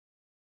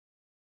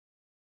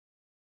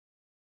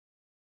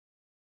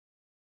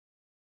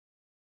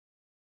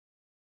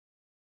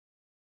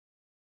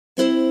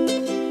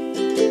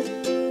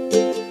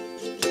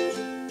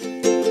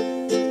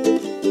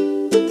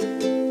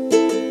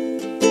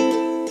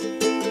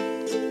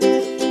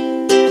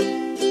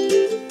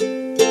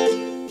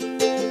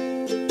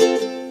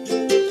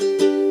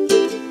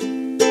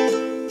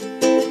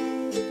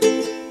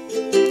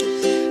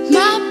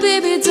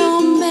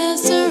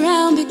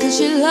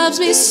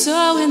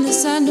so, and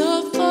this I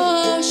know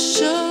for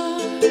sure.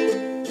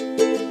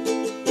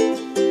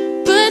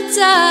 But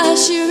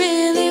does she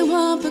really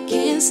want, but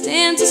can't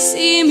stand to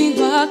see me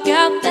walk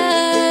out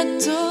that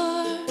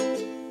door?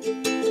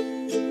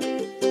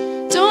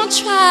 Don't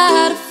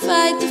try to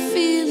fight the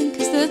feeling,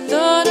 'cause the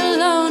thought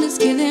alone is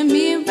killing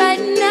me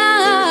right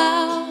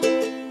now.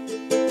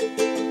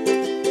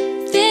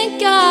 Thank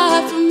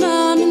God for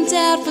Mom and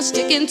Dad for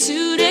sticking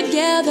two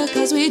together,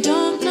 'cause we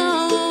don't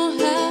know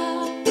how.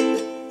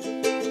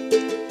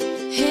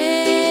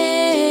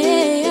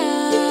 Hey,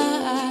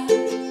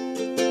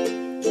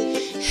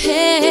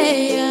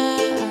 hey,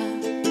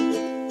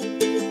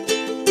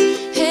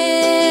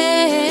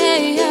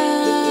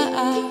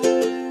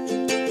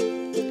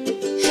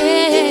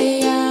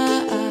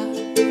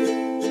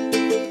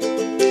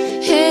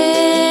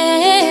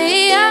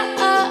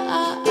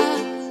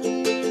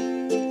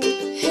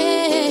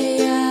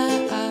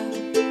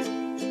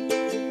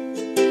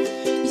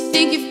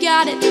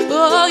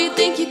 oh, you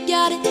think you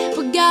got it,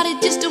 but got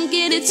it, just don't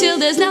get it till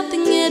there's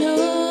nothing at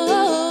all.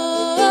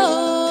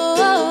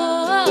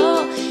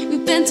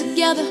 We've been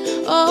together,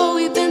 oh,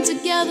 we've been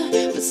together,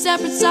 but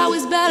separate's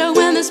always better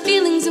when there's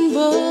feelings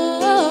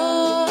involved.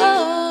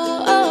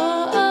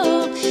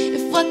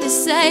 If what they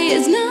say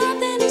is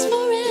nothing is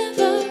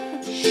forever,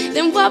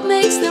 then what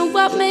makes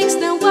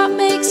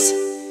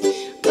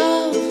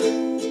love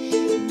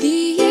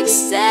the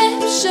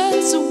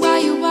exception? So why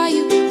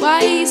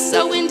are you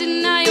so in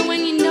denial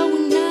when you know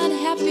we're not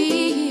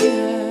happy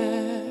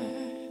here?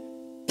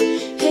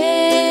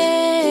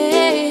 Hey,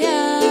 hey,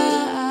 hey,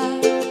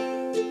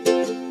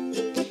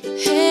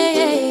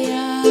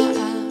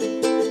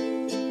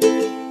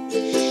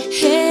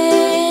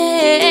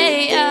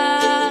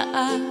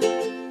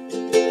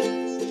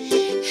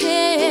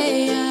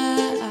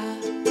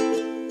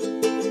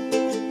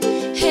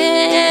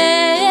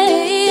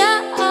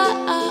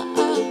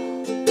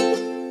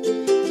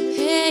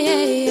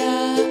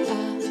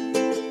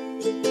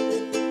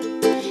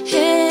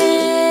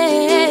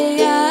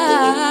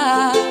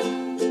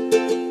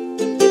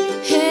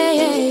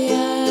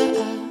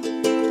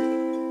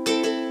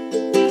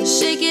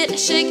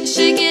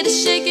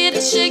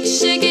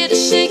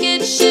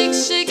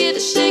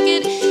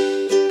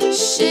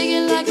 shake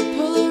it like a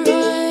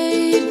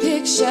polaroid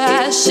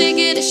picture. Shake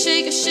it,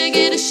 shake it, shake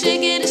it,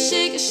 shake it,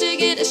 shake it,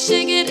 shake it,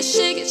 shake it,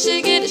 shake it,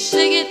 shake it,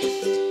 shake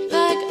it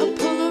like a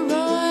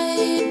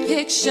polaroid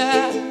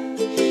picture.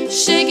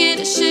 Shake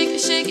it, shake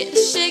it, shake it,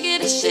 shake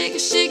it, shake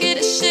it, shake it.